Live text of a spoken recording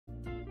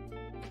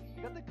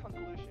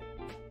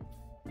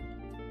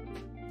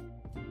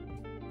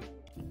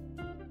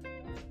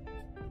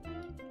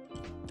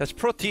That's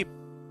pro tip.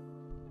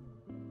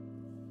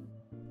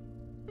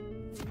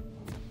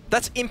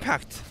 That's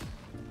impact.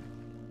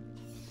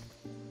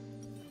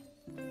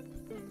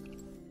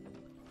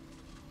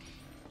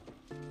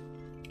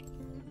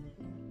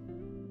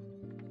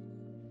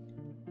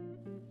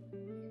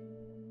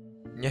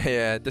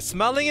 Yeah, the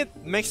smelling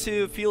it makes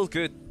you feel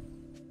good.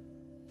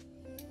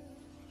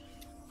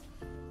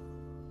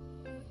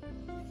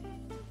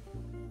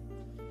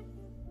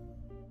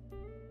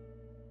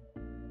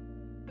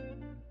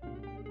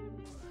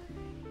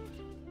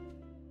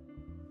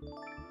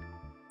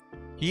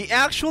 He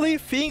actually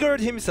fingered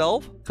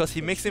himself because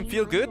he makes him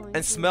feel good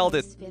and smelled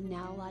it.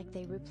 Now like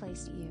they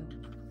replaced you.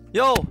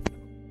 Yo!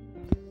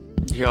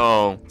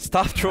 Yo.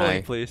 Stop trolling,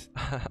 Hi. please.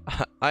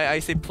 I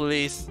say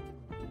please.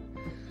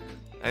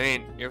 I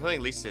mean, you're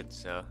playing Lucid,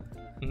 so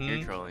you're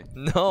Mhm. trolling.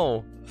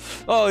 No.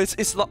 Oh,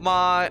 it's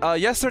my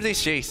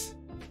yesterday's chase.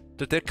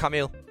 To the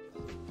Camille.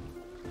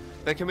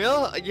 But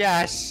Camille,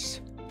 yes,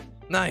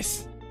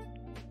 Nice.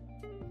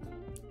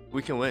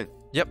 we can win.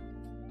 Yep.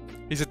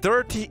 He's a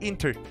dirty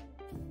Inter.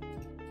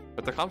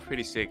 But the comp's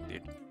pretty sick,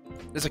 dude.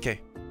 It's okay.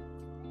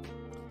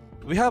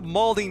 We have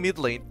molding mid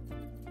lane.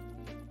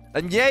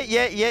 And yeah.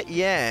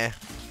 Yeah.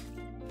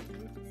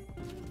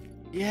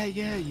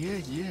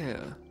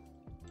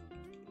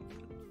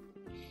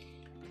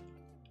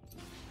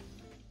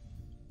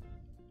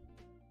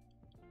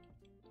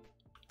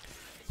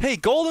 Hey,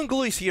 Golden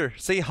Glue is here.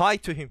 Say hi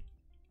to him.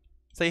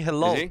 Say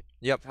hello. Is he?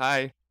 Yep.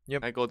 Hi.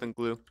 Yep. Hi, Golden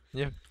Glue.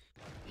 Yep.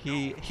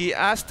 He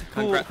asked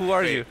who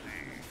are Wait. you?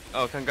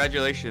 Oh,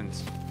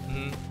 congratulations.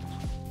 Mhm.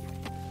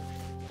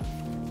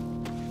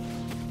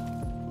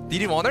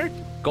 Did he honor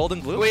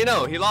Golden Glue? Wait,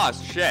 no, he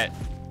lost. Shit.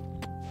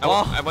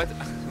 Oh. I went.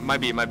 Might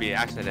be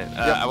accident.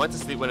 Yep. I went to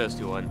sleep when it was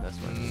 2-1. That's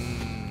why.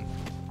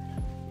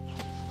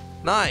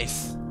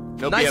 Nice.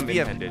 No Nice BM BM.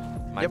 intended.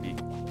 Might Yep. be.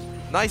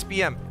 Nice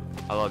BM.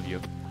 I love you.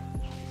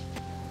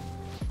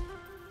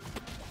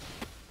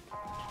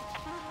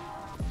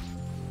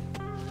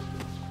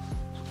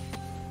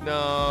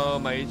 No,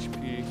 my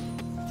HP.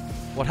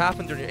 What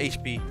happened during your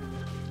HP?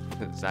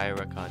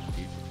 Zyra can't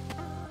beat.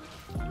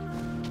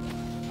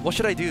 What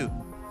should I do?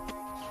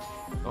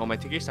 Oh, my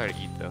TK started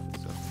to eat though.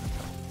 So.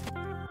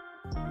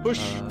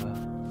 Push.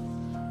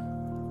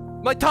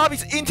 My top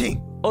is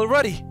inting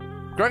already.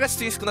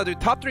 Gragas is gonna do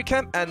top 3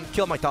 camp and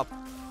kill my top.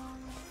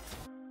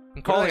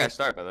 I'm Calling calling I it.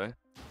 start, by the way.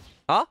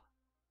 Huh?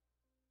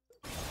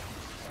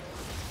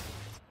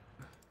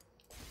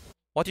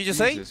 What did you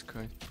say? Jesus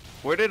Christ.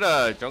 Where did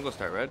jungle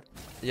start? Red?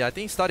 Yeah, I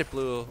think he started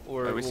blue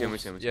or Oh, we see him,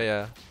 wolves. we see him.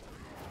 Yeah.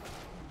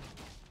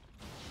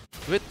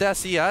 With that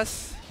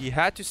CS, he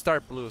had to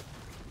start blue.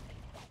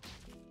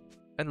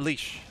 And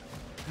leash.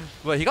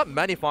 But he got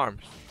many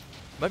farms.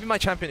 Maybe my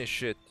champion is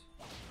shit.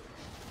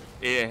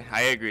 Yeah,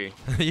 I agree.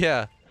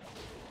 Yeah.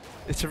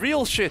 It's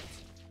real shit.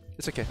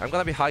 It's okay. I'm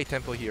gonna be high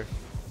tempo here.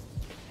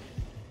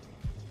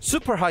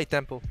 Super high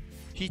tempo.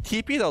 He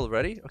TP'd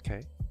already?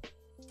 Okay.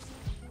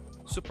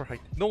 Super high.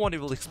 No one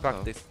will expect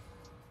Uh-oh. this.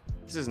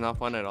 This is not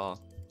fun at all.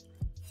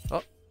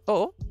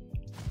 Oh.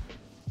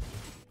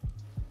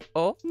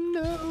 Oh.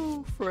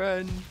 No,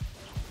 friend.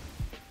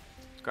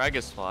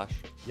 Gragas flash.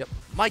 Yep.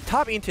 My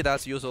top inted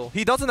as usual.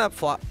 He doesn't have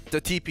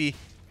the TP.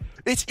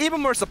 It's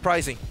even more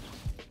surprising.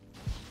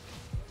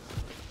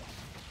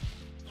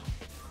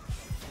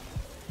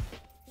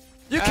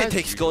 You can As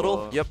take usual.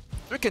 Scuttle. Yep.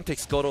 You can take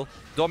Scuttle.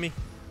 Dummy.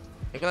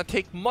 You're gonna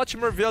take much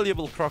more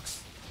valuable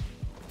procs.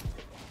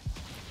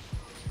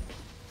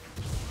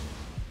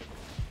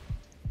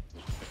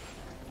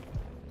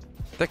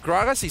 The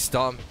Gragas is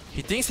dumb.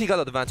 He thinks he got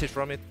advantage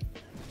from it.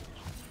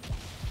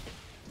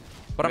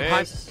 But I'm high.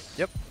 Miss.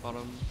 Yep.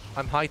 Bottom.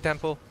 I'm high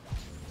tempo.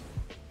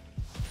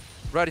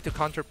 Ready to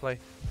counterplay.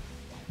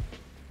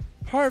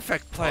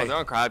 Perfect Oh, play. they're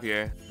on crab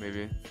here,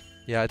 maybe.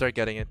 Yeah, they're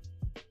getting it.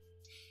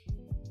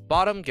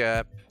 Bottom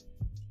gap.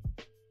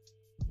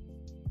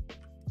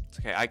 It's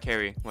okay, I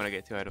carry when I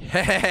get 2 items.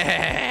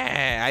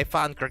 I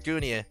found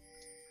Kragunia.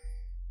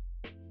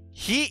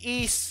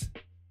 He is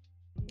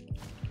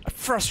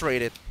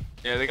frustrated.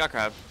 Yeah, they got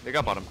crab. They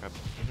got bottom crab.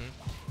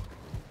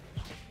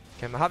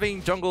 Okay, I'm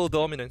having jungle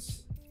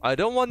dominance. I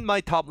don't want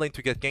my top lane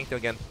to get ganked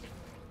again.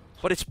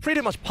 But it's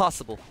pretty much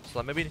possible, so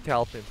I maybe need to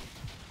help him.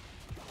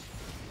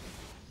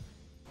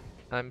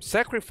 I'm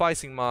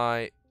sacrificing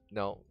my...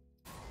 No.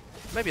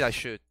 Maybe I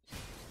should.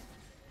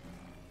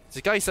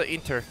 The guy is an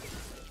Inter.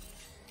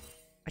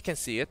 I can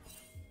see it.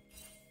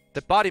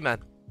 The body man.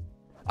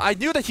 I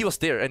knew that he was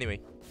there anyway.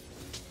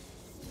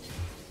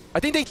 I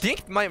think they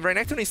think my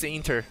Renekton is the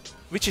Inter,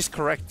 which is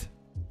correct.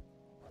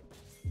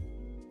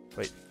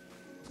 Wait.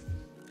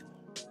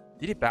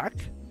 Did he back?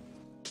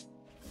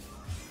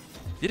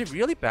 Did he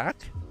really back?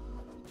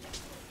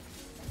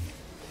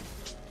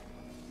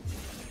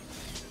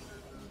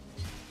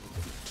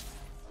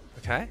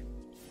 Okay.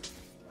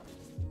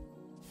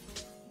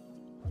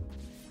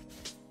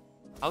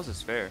 How's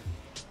this fair?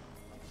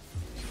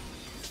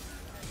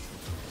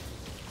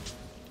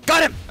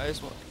 Got him!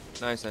 Nice one.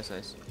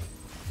 Nice.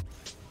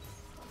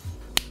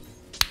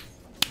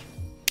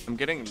 I'm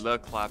getting the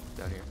clap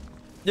down here.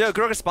 Yeah,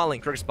 Gragas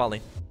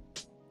spawning.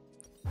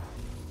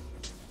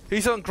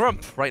 He's on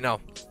Grump right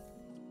now.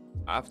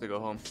 I have to go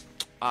home.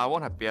 I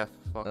won't have BF.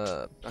 Fuck.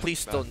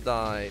 Please bad. don't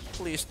die.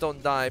 Please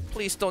don't die.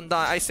 Please don't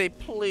die. I say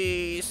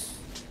please.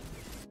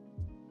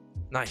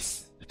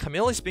 Nice.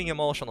 Camille is being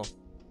emotional.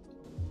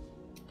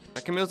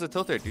 That Camille's a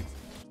tilter, dude.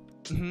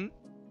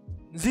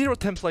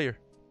 0-10 player.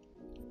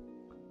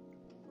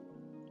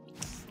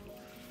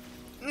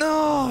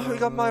 No, I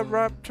got my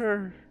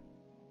Raptor.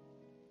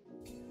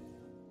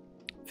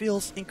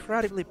 Feels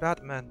incredibly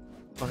bad, man.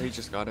 Oh, he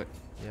just got it.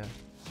 Yeah.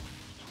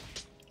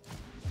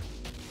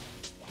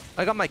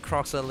 I got my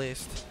Crocs at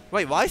least.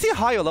 Wait, why is he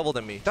higher level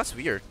than me? That's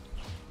weird.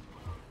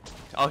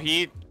 Oh,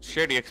 he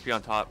shared the XP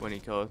on top when he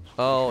killed.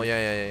 Oh,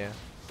 yeah.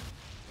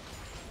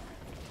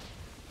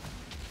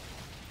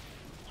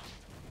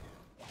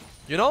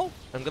 You know,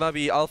 I'm gonna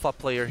be alpha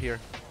player here.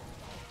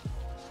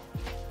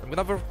 I'm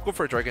gonna go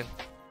for a dragon.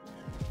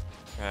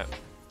 Yeah.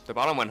 The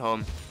bottom went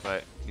home,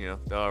 but you know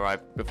they'll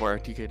arrive before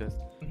TK does.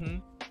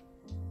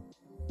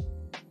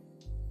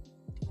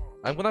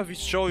 I'm gonna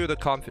show you the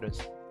confidence.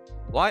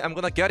 Why? I'm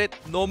gonna get it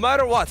no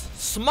matter what.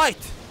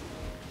 Smite!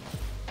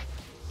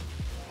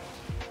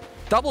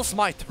 Double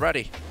smite,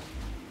 ready.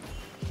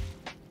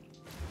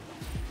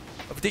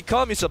 If they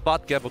come, it's a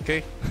bot gap,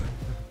 okay?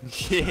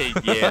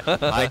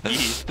 yeah.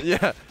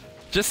 Yeah.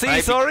 Just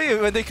say sorry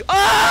when they.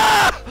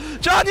 Ah!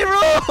 Johnny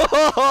Roo!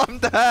 I'm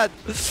dead.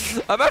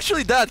 I'm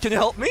actually dead. Can you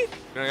help me?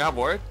 You have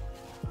ward?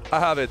 I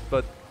have it,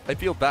 but I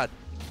feel bad.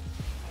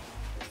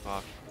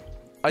 Fuck.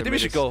 I think we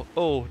should go.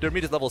 Oh, their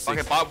mid is level 6.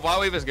 Okay,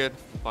 bot wave is good.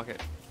 Fuck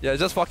it. Yeah,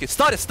 just fuck it.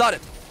 Start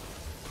it.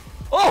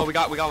 Oh, we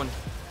got one.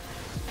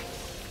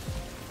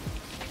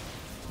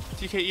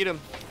 TK, eat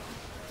him.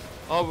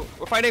 Oh,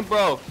 we're fighting,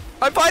 bro.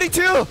 I'm fighting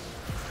too.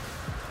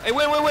 Hey,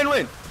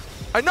 win.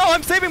 I know.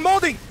 I'm saving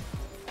molding.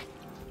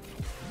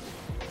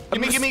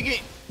 Give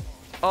me.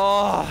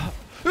 Oh.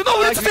 You know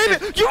what? Save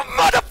it. You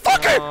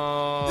motherfucker!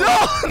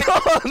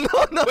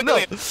 No.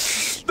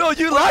 Wait. No,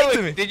 you lied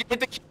to me. Did you hit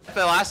the kill at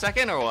the last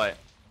second or what?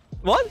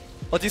 What?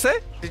 What'd you say?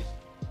 Did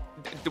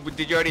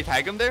you already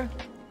tag him there?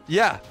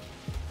 Yeah.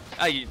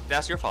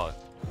 That's your fault.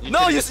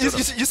 You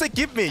said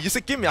give me. You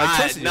said give me. I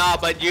trust you. No,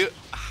 but you.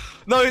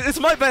 No, it's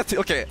my bad.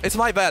 Okay, it's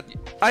my bad.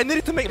 I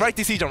needed to make right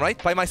decision,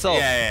 right? By myself.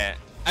 Yeah.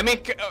 I mean,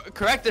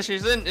 correct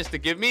decision is to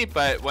give me,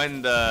 but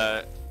when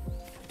the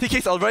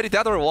TK's already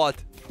dead or what?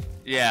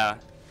 Yeah.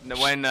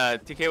 When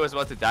TK was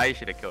about to die, you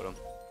should have killed him.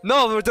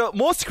 No, the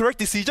most correct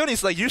decision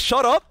is like you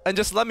shut up and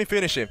just let me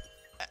finish him.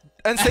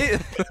 And say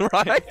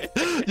right?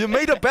 You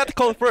made a bad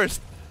call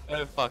first.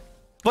 Fuck.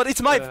 But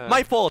it's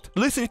my fault.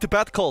 Listening to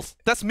bad calls.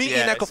 That's me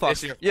in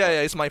Echofox.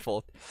 Yeah, it's my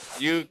fault.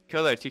 You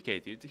killed our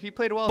TK, dude. He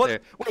played well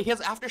there. Wait, he has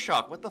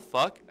aftershock. What the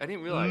fuck? I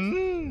didn't realize.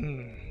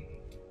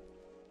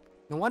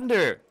 No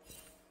wonder.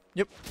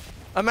 Yep.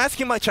 I'm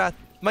asking my chat.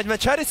 My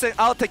chat is saying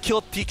I'll take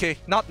kill TK,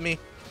 not me.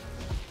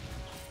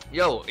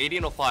 Yo,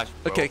 18 will flash.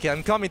 Bro. Okay,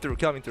 I'm coming through.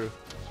 Coming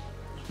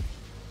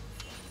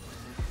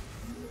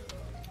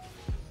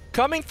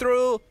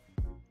through.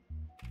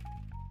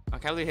 I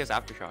can't believe he has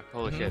aftershock.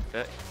 Holy shit,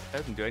 that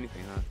doesn't do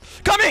anything, huh?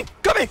 Coming!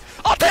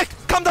 I'll take!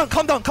 Calm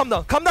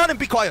down and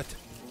be quiet.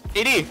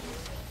 80!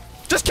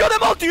 Just kill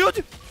them all,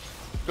 dude!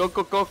 Go.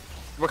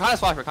 We're kind of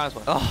splash.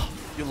 Oh,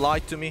 you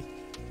lied to me.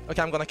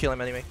 Okay, I'm gonna kill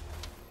him anyway.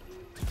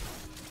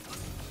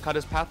 Cut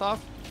his path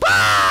off.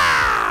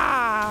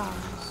 Ah!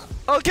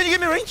 Oh, can you give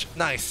me range?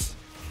 Nice.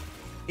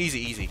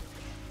 Easy.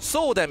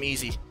 So damn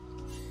easy.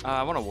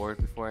 I want to ward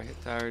before I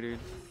hit tower, dude.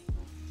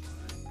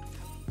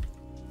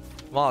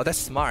 Wow, that's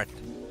smart.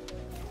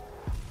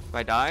 If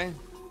I die,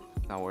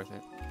 not worth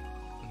it.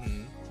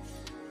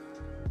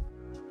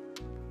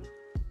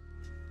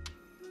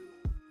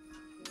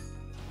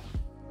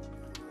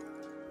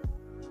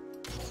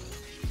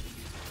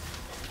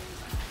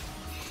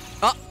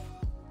 Ah!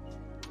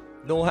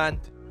 No hand.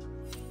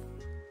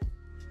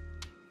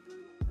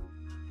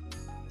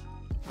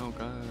 Oh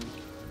god.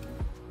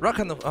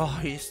 Rakan, oh,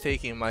 he's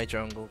taking my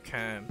jungle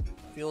camp.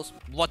 Feels.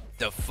 What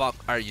the fuck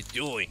are you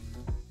doing?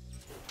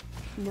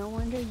 No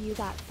wonder you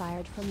got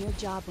fired from your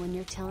job when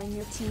you're telling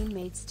your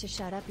teammates to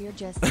shut up. You're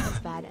just as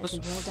bad as a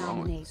will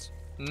dominate.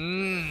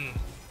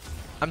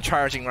 I'm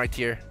charging right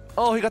here.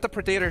 Oh, he got the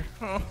Predator.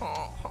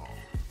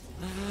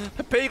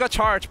 Pay got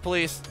charge,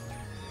 please.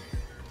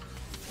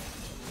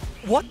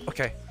 What?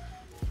 Okay.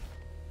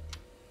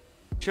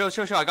 Chill.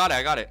 I got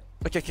it.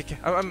 Okay.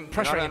 I'm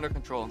pressuring. Got it under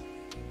control.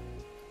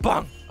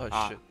 Bang!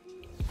 Oh shit.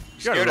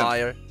 You're a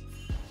liar.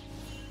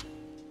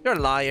 You're a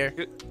liar.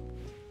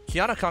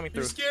 Kiana coming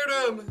through. You scared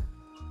him.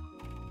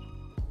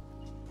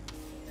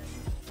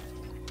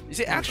 Is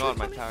it actually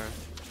my tower?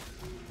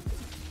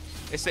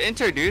 It's the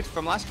Inter dude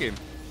from last game.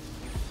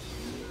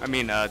 I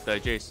mean, the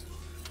Jace.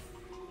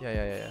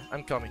 Yeah.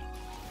 I'm coming.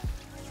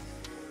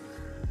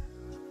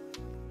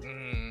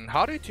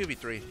 How do you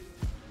 2v3?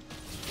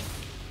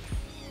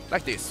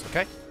 Like this,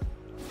 okay?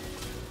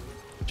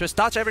 Just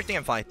touch everything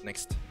and fight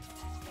next.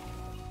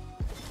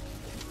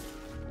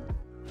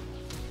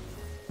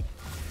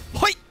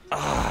 Hoi!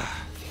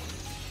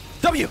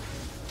 W!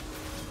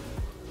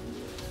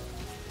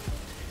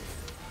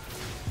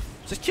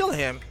 Just kill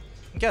him.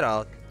 Get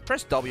out.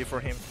 Press W for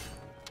him.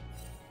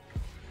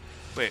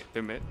 Wait,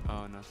 they're mid?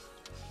 Oh no.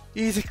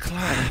 Easy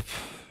clap.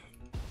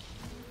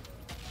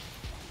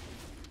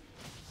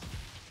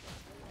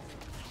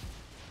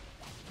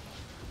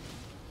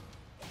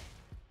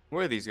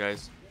 Where are these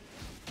guys?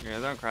 Yeah,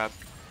 they're on crap.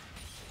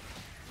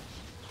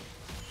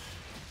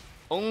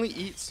 Only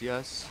eats,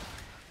 yes.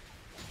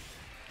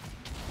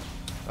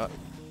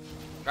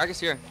 Gragas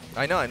here.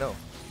 I know.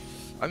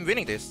 I'm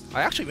winning this.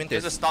 I actually win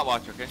There's a this.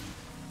 stopwatch, okay?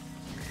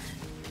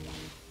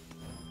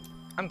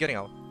 I'm getting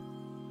out.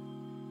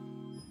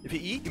 If he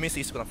E, it means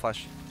he's gonna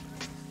flash.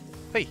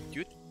 Hey,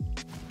 dude.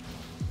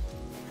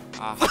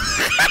 Ah.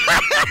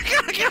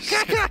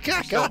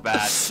 So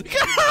bad.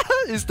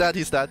 He's dead,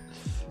 he's dead.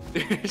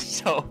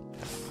 So.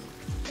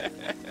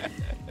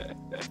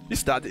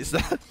 He's dead, he's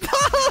dead.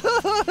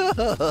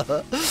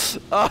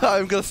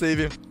 I'm gonna save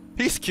him.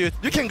 He's cute.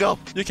 You can go.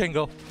 You can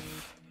go.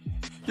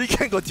 You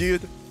can go,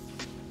 dude.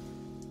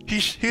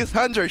 His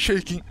hands are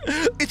shaking.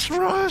 It's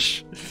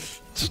Rush.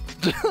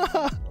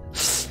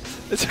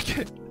 It's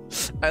okay.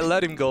 I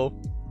let him go.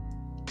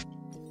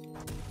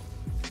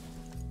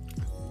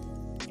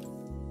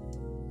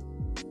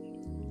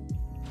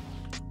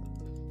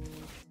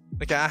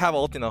 Okay, I have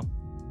ulti now.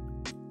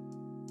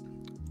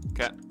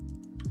 Okay.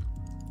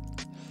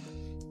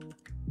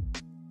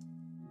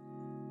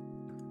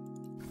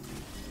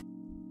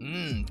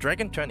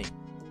 Dragon 20.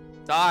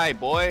 Die,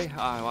 boy.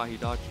 Ah, wow, he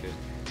dodged it.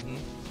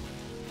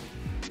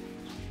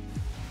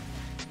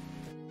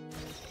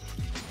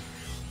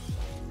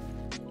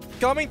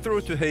 Coming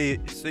through to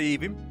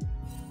save him.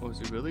 Oh, is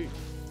he really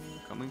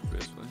coming for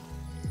this way?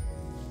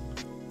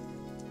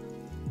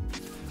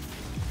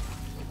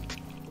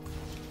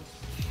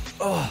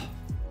 Oh,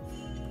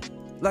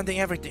 landing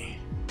everything.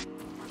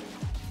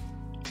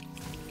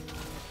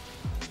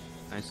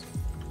 Nice.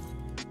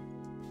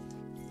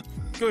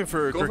 Going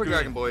for Go for Gragunia.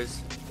 Dragon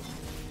Boys.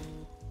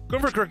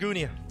 Going for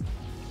Gragunia.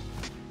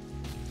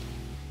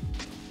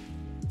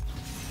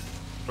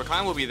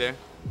 Rakan will be there.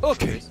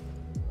 Okay.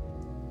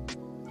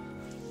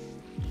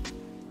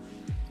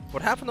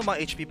 What happened to my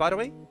HP, by the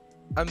way?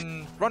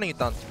 I'm running it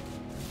down.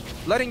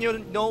 Letting you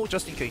know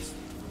just in case.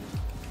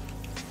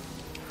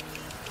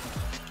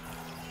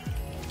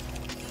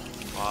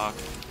 Fuck.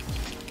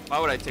 Why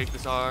would I take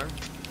this R?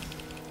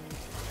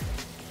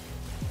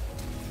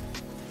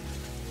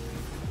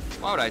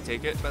 Why would I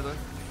take it, by the way?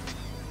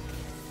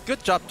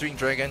 Good job, Dream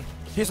Dragon.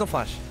 Here's no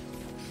flash.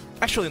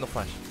 Actually, no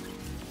flash.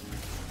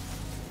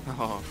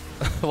 Oh.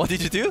 What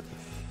did you do?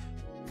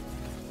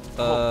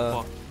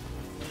 Oh, fuck.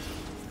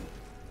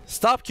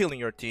 Stop killing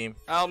your team.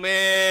 Help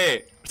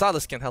me!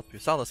 Silas can help you.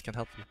 Silas can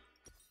help you.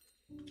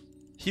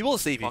 He will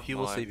save you. Fuck He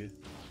will my save you.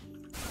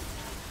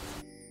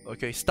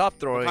 Okay, stop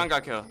throwing. Rakan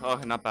got killed. Oh,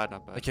 not bad,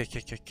 not bad.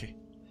 Okay.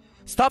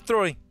 Stop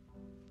throwing.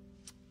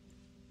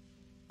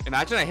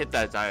 Imagine I hit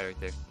that die right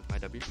there with my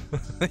W.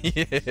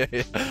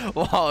 Yeah.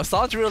 Wow,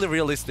 sounds really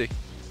realistic.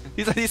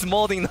 He's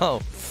molding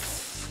now.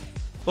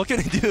 What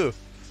can he do?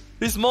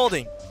 He's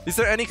molding. Is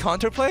there any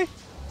counterplay?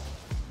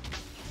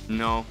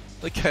 No.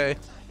 Okay.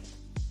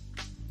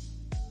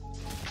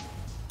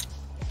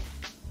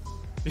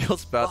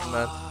 Feels bad,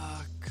 man.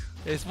 Fuck.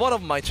 It's one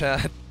of my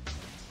chat.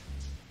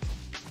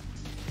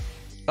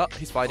 Oh,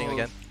 he's fighting Oh.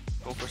 again.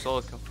 Go for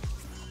solo kill.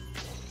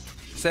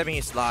 Saving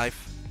his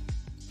life.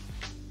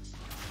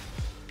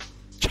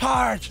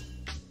 Charge!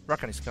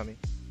 Rakan is coming.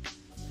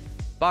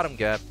 Bottom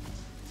gap.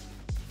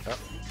 Oh.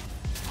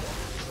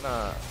 I'm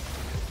gonna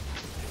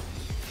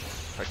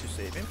try to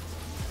save him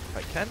if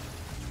I can.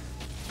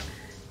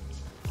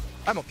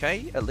 I'm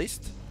okay, at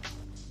least.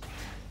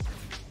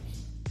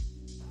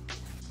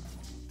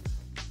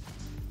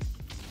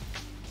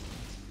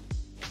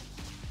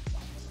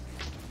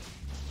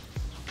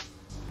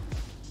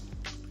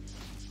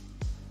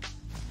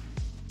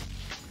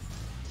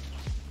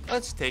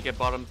 Let's take it,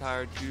 bottom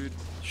tired, dude.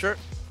 Sure.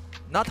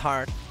 Not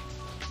hard.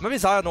 Maybe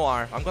Zaya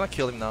Noir. I'm gonna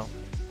kill him now.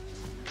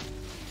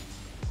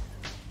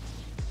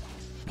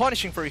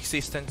 Punishing for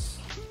existence.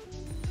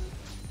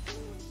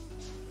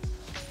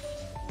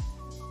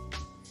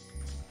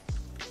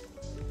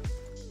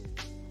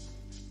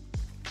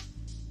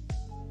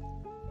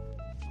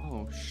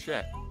 Oh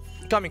shit.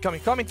 Coming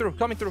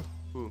through.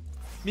 Ooh.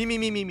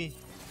 Me.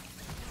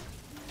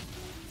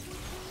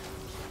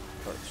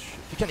 Oh shit.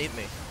 He can eat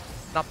me.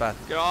 Not bad.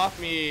 Get off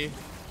me,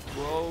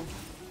 bro.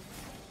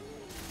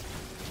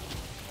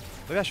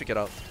 Maybe I should get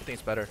out. I think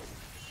it's better.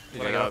 You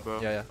When I get get out, bro.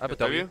 Yeah. I have a Get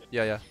W. W?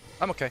 Yeah.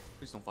 I'm okay.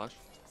 Please don't flash.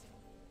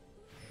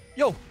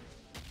 Yo!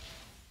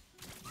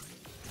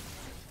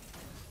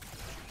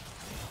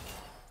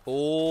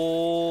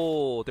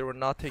 Oh, they were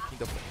not taking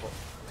the football.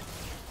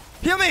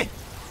 Heal me!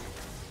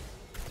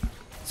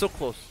 So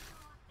close.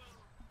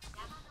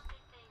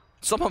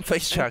 Someone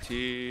face check.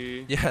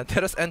 T. Yeah,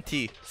 that is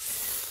NT.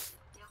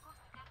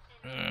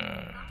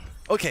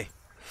 Okay.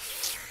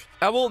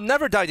 I will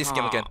never die this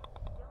game again.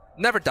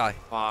 Never die.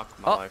 Fuck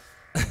my life.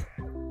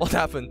 What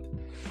happened?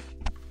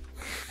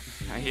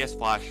 He has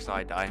flash, so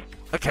I die.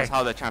 Okay. That's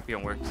how the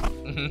champion works.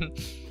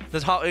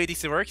 That's how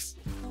ADC works.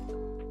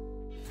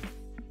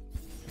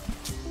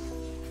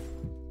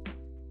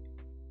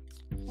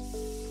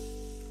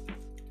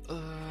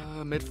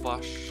 mid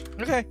flash.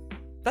 Okay,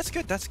 that's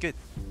good. That's good.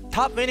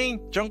 Top winning,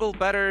 jungle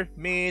better,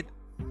 mid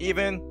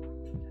even,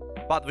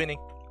 bot winning.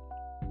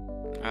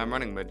 I'm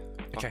running mid.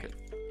 Fuck Okay. it.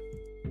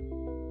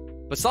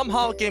 But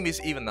somehow game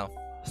is even now.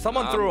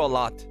 Someone threw a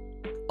lot.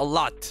 A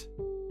lot.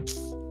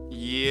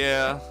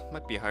 Yeah,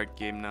 might be a hard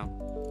game now.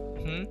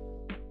 Hmm?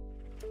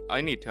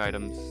 I need 2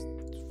 items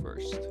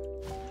first.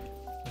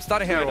 I'm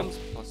starting 2 Herald. items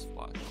plus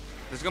flash.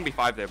 There's gonna be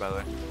 5 there, by the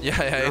way. Yeah,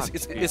 Not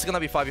it's gonna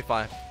be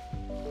 5v5.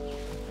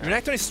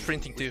 Renekton is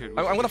sprinting We too. should-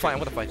 I'm gonna fight,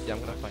 Yeah, I'm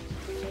gonna fight.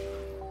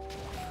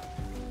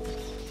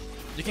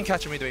 You can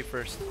catch me midway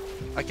first.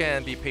 I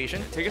can be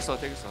patient. Take it slow,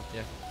 take it slow.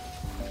 Yeah.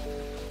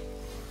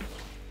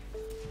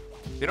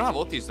 They don't have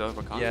ultis though,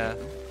 but can't. Yeah,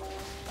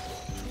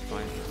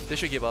 Fine. they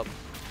should give up.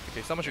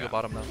 Okay, someone should go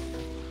bottom now.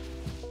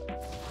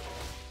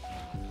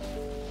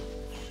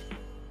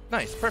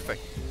 Nice,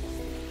 perfect.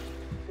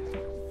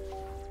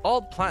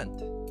 All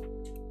planned.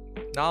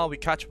 Now we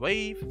catch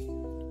wave.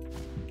 And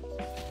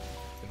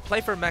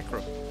play for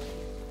macro.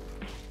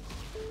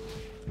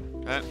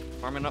 Okay,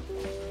 farming up.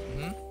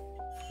 Hmm?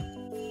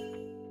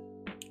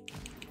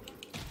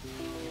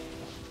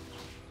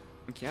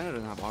 Canada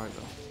doesn't have R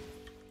though.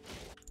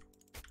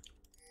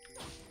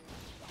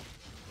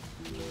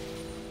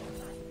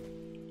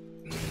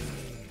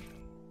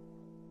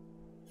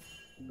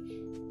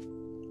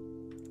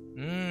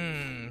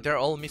 They're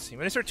all missing.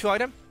 When is there 2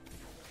 item?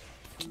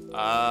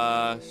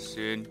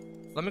 Soon.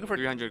 Let me go for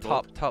 300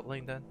 top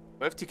lane then.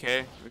 We have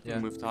TK. We can Yeah.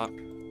 move top.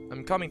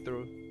 I'm coming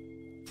through.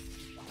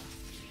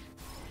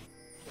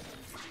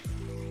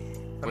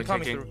 I'm We're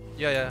coming taking. through.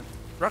 Yeah.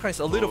 Rakan is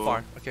a little Oh.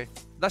 far. Okay,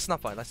 let's not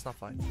fight. Guys. That's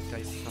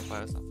not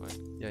bad. That's not bad.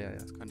 Yeah.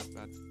 It's kind of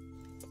bad.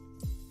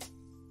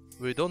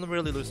 We don't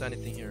really lose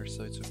anything here,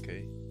 so it's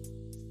okay.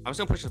 I'm just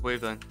gonna push this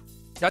wave then.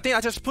 Yeah, I think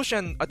I just push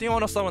and I think I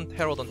want to summon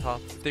Herald on top.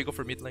 If they go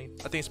for mid lane,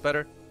 I think it's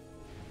better.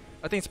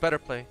 I think it's better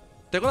play.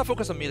 They're gonna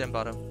focus on mid and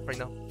bottom right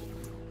now.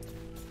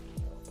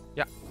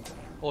 Yeah,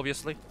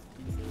 obviously.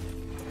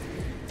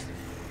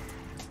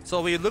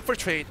 So we look for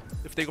trade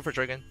if they go for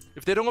dragon.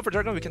 If they don't go for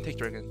dragon, we can take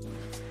dragon.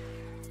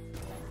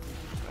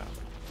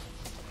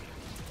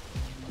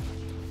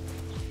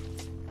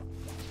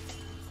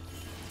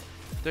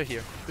 They're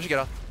here. We should get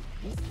out.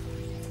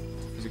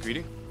 Is it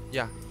greedy?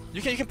 Yeah.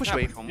 You can push Yeah,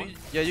 wave. push one more.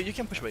 You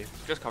can push wave.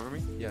 Just cover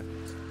me. Yeah.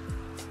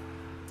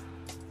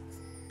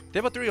 They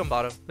have a 3 on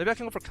bottom. Maybe I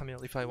can go for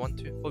Camille if I want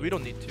to. But we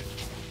don't need to.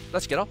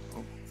 Let's get up.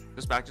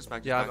 Just back. Just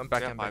back. Yeah, just I'm back.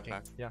 They I'm have backing.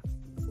 five back.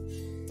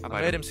 Yeah. I I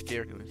bite made him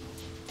scared.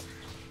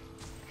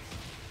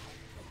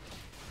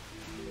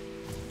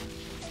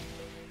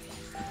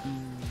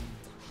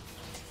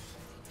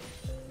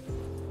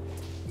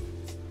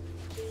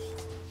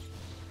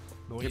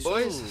 Okay,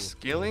 boys,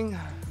 scaling.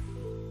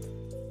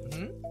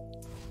 Hmm?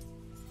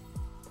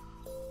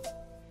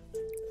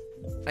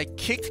 I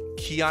kicked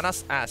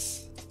Kiana's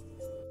ass.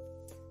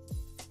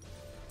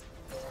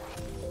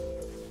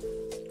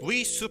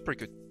 We super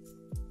good.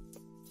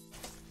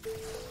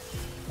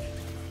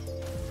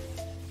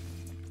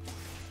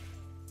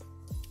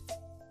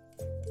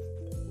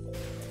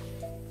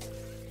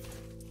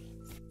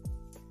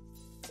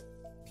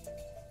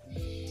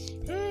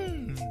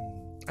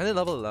 I did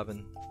level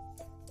 11.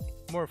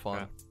 More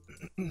fun.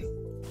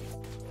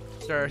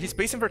 Sure, he's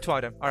basing for 2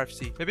 item,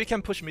 RFC. Maybe he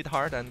can push mid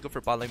hard and go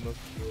for bot lane move.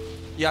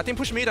 Yeah, I think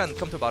push mid and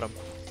come to bottom.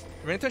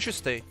 Renekton should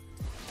stay.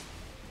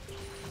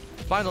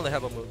 Finally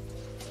have a move.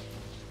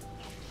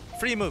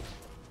 Free move.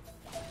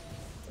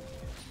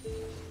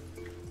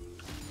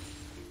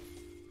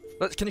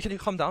 But can you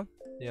calm down?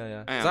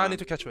 Yeah. I am. I need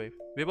to catch wave.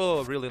 We have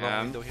a really long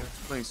I'm window here.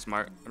 playing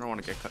smart. I don't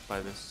want to get cut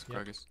by this Yeah.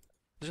 Gragas.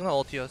 He's gonna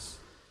ulti us,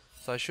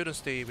 so I shouldn't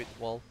stay with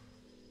wall.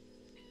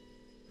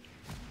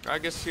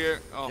 Gragas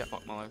here. Oh, Yeah.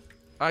 fuck my life.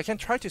 I can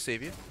try to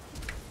save you.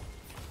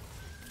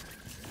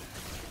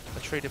 I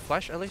traded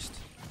flash at least.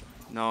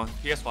 No,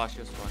 he has flash. He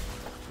has flash.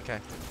 Okay.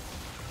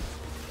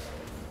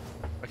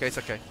 Okay, it's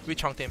okay. We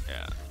chunked him.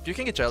 Yeah. You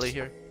can get jelly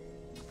here.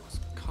 It's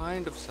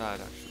kind of sad,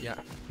 actually. Yeah.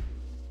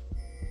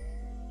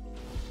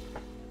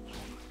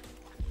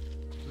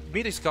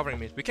 Mid is covering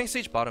mid. We can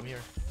siege bottom here.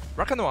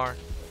 Rakan Noir.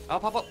 I'll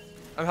pop up.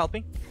 I'm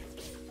helping.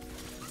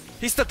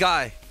 He's the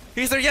guy.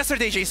 He's the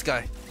yesterday Jace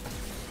guy.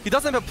 He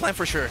doesn't have a plan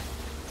for sure.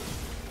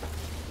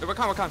 Hey,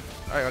 Rakan.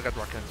 Alright, I got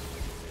Rakan.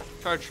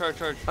 Charge.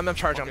 I'm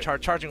charging. Okay. I'm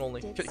charging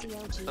only. Did K-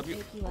 CLG W-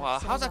 pick you up wow,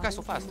 how's that guy long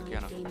so as fast, you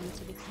Kiana? might game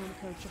to become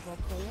coachable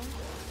player?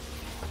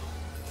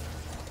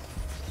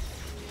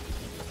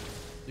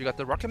 You got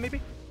the Rakan maybe?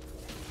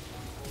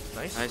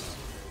 Nice. Nice.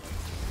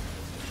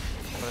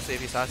 I'm gonna save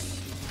his ass.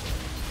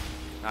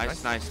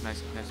 Nice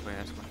play.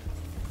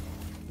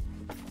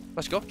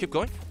 Let's go. Keep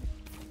going.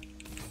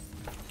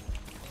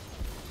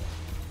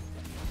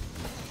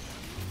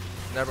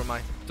 Never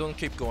mind. Don't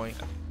keep going.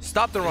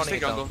 Stop the Just running stay it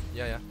down. jungle.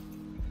 Yeah.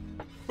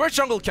 Where's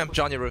jungle camp,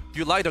 Johnny Roo?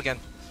 You lied again.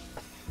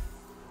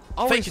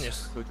 Always Fake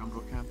news. go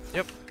jungle camp.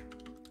 Yep.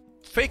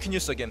 Fake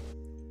news again.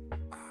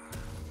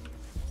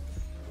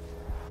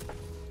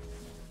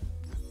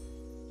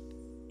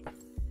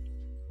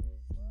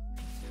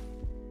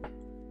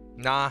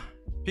 Nah.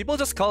 People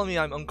just call me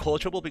I'm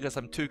uncoachable because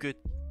I'm too good.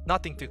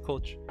 Nothing to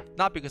coach.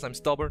 Not because I'm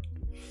stubborn.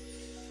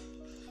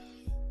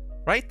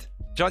 Right?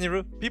 Johnny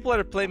Roo? People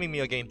are blaming me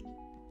again.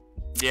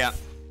 Yeah.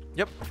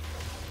 Yep.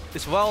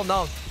 It's well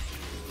known.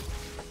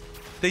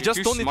 They You're just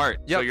too don't smart,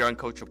 need. Yep. so you're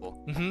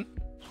uncoachable. Mm-hmm.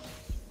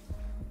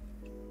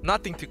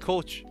 Nothing to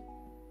coach.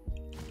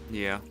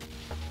 Yeah.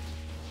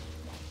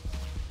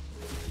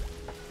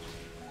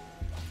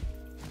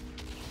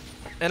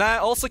 And I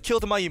also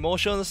killed my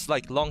emotions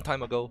like long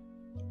time ago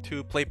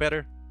to play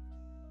better.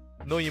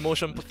 No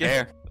emotion.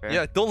 Fair. Fair.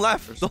 Yeah, don't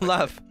laugh. Respect Don't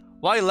laugh.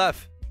 Why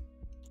laugh?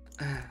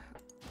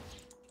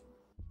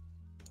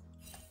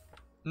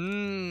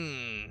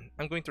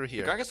 I'm going through Did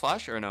here. Gragas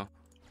flash or no?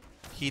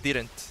 He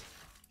didn't.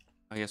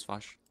 Oh, he has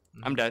flash.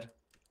 I'm dead.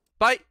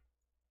 Bye.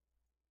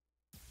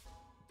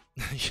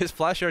 His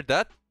flash, you're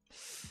dead?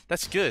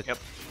 That's good. Yep.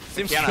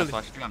 Seems Kiana has really...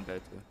 flash too. I'm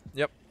dead too.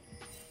 Yep.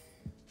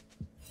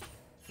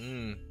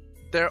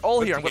 They're all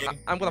But here. the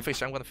I'm gonna face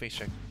check. I'm gonna face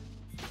check.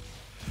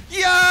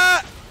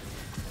 Yeah!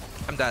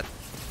 I'm dead.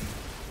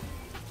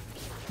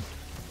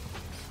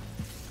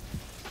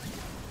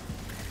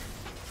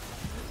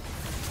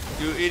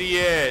 You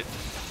idiot!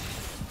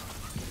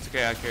 It's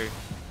okay, I carry.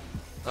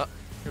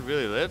 He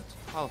really lived?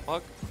 How the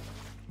fuck?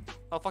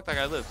 How the fuck that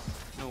guy lived?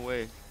 No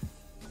way.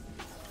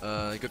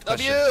 Good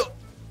question. W!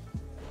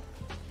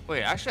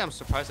 Wait, actually, I'm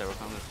surprised that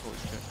Rakan lived. Holy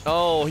shit.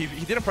 Oh,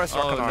 he didn't press Oh,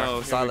 Rakan R. no, here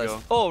we Silas.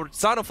 go. Oh,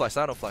 Sano Flash,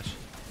 Sano Flash.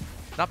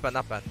 Not bad,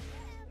 not bad.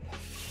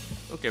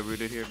 Don't get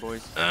rooted here,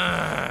 boys.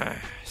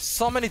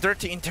 So many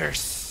dirty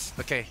inters.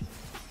 Okay.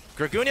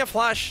 Gragunia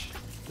Flash,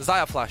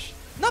 Zaya Flash.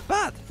 Not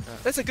bad.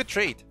 That's a good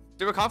trade.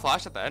 Did Rakan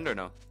flash at the end or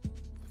no?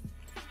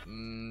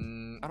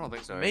 I don't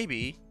think so. Right?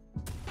 Maybe.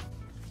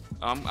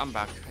 I'm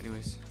back,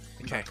 anyways.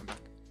 Okay. I'm back.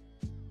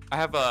 I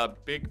have a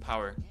big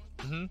power.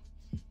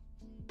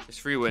 It's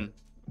free win.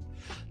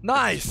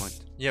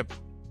 Nice. Yep.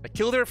 I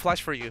killed her.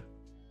 Flash for you.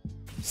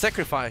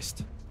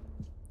 Sacrificed.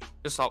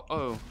 Just stop.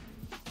 Oh.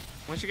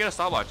 When did you get a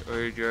stopwatch, or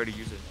did you already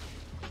use it?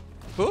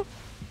 Who?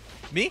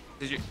 Me?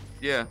 Did you?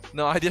 Yeah.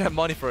 No, I didn't have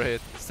money for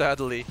it.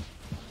 Sadly.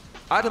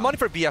 I had the money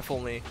for BF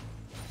only.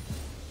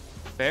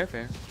 Fair,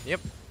 fair. Yep.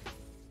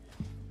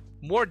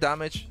 More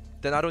damage.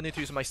 Then I don't need to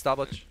use my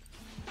stopwatch.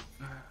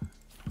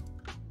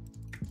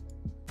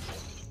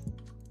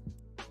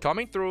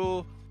 Coming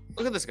through.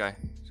 Look at this guy.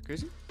 It's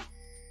crazy.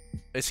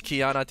 It's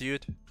Kiana,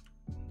 dude.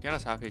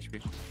 Kiana's half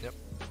HP. Yep.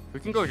 We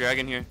can go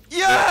dragon here.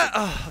 Yeah!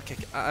 Oh, okay,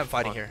 I'm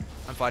fighting here.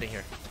 I'm fighting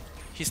here.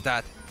 He's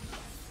dead.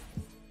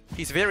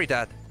 He's very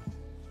dead.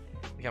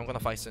 Okay, I'm gonna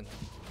fight soon.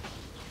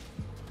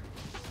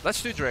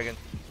 Let's do dragon.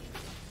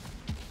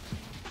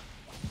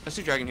 Let's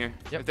do dragon here.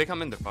 Yep. If they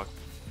come in, they're fucked.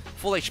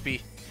 Full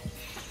HP.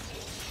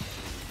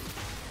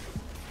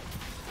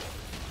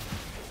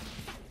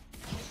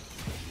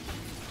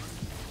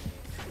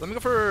 Let me go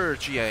for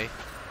GA.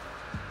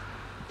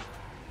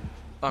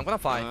 Oh, I'm gonna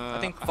fight. I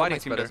think I hope fighting my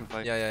is team better. doesn't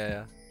fight.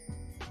 Yeah.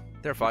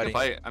 They're We can fighting.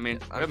 fight. I mean,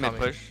 I'm we're mid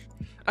coming. push.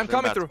 I'm We're in a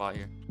coming bad through. spot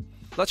here.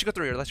 Let's go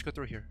through here. Let's go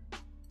through here.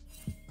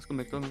 Let's go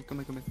mid. Go mid. Go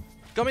mid. Go mid.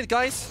 Come in,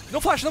 guys. No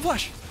flash. No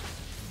flash.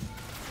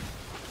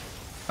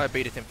 I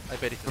baited him. I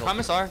baited him.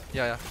 Promise R.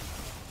 Yeah.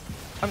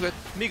 I'm good.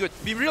 Me good.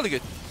 Be really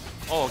good.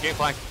 Oh, game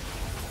flank.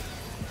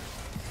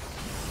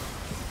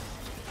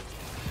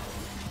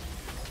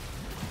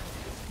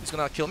 He's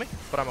gonna kill me,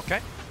 but I'm okay.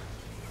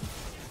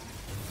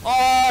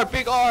 R.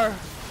 Big R.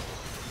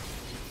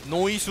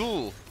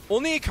 Noisu.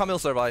 Only Camille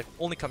survived.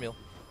 Only Camille.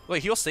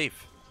 Wait, he was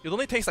safe. It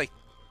only takes like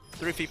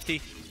 350.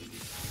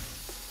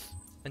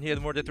 And he had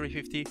more than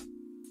 350.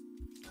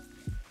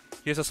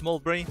 He has a small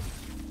brain.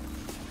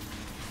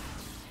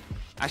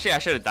 Actually, I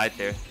should have died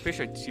there. Pretty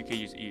sure CK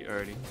used E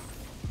already.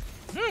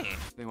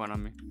 They went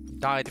on me.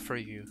 Died for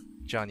you,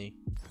 Johnny.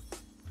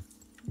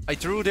 I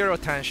drew their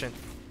attention.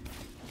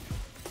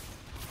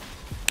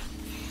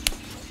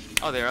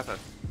 Oh, they're FF.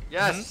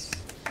 Yes.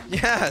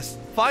 Yes,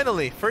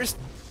 finally, first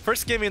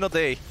game in a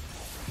day.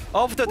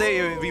 Of the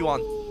day we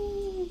won.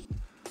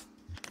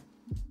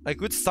 A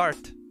good start.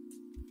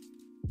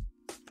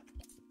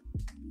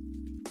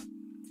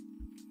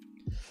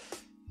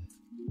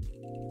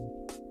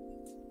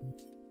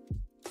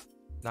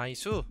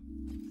 Nice.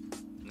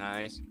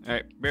 Nice. All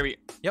right, baby.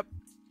 Yep.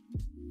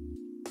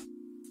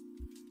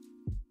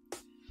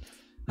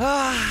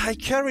 Ah, I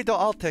carried the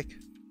Altec.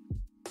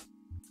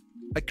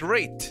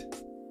 Great.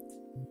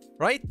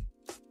 Right?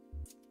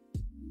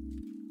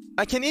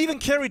 I can even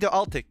carry the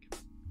Altec.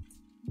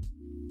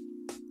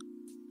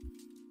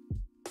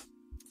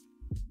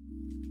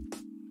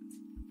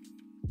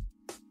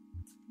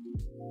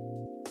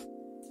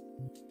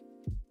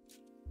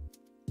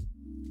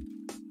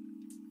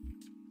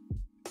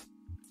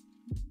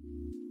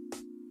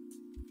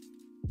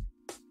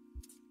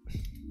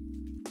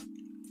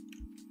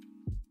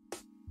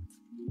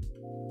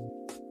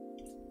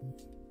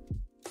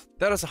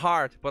 That was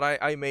hard, but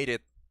I made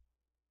it.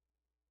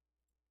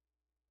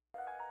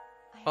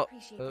 I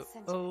appreciate the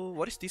sentiment. Oh,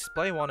 what is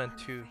display 1 and I'm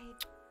 2? afraid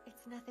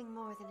it's nothing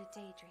more than a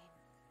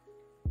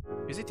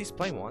daydream. Is it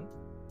display 1?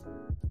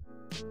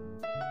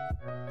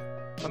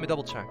 Let me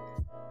double check.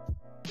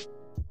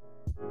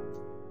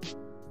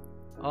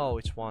 Oh,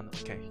 it's one.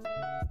 Okay.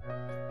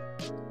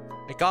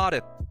 I got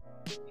it.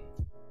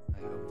 I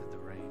hope that the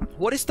rain.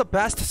 What is the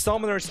best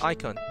summoner's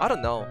icon? I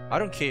don't know. I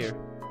don't care.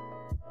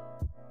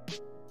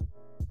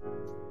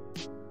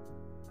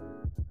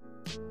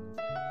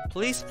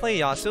 Please play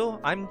Yasuo.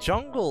 I'm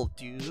jungle,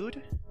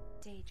 dude.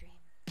 Daydream.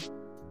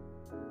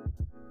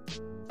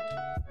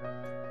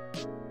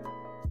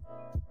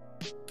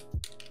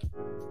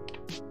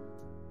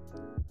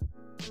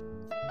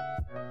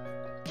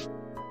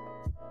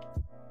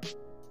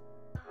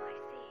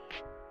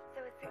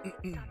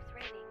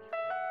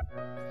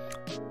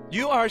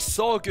 You are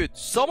so good,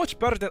 so much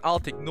better than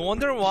Altic. No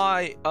wonder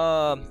why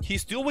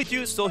he's duel with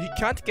you, so he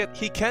can't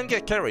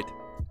get carried.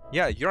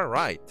 Yeah, you're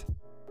right.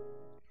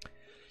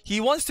 He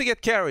wants to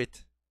get carried.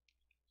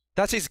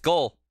 That's his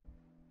goal.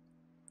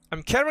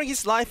 I'm carrying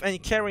his life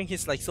and carrying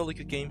his like solo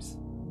queue games,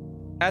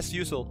 as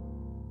usual.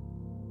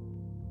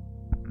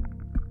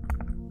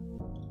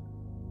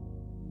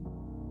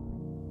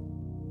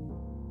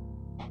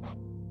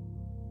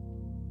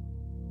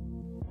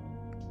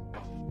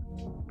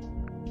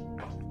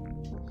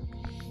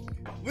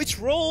 Which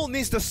role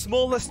needs the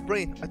smallest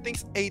brain? I think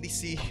it's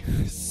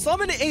ADC. So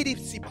many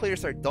ADC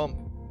players are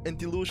dumb and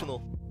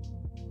delusional.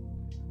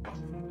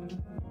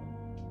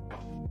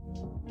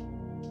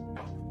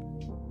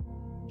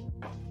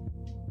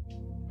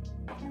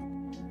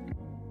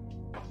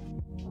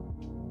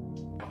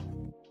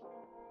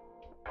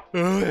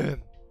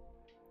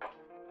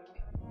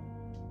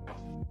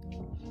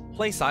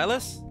 Play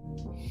Silas?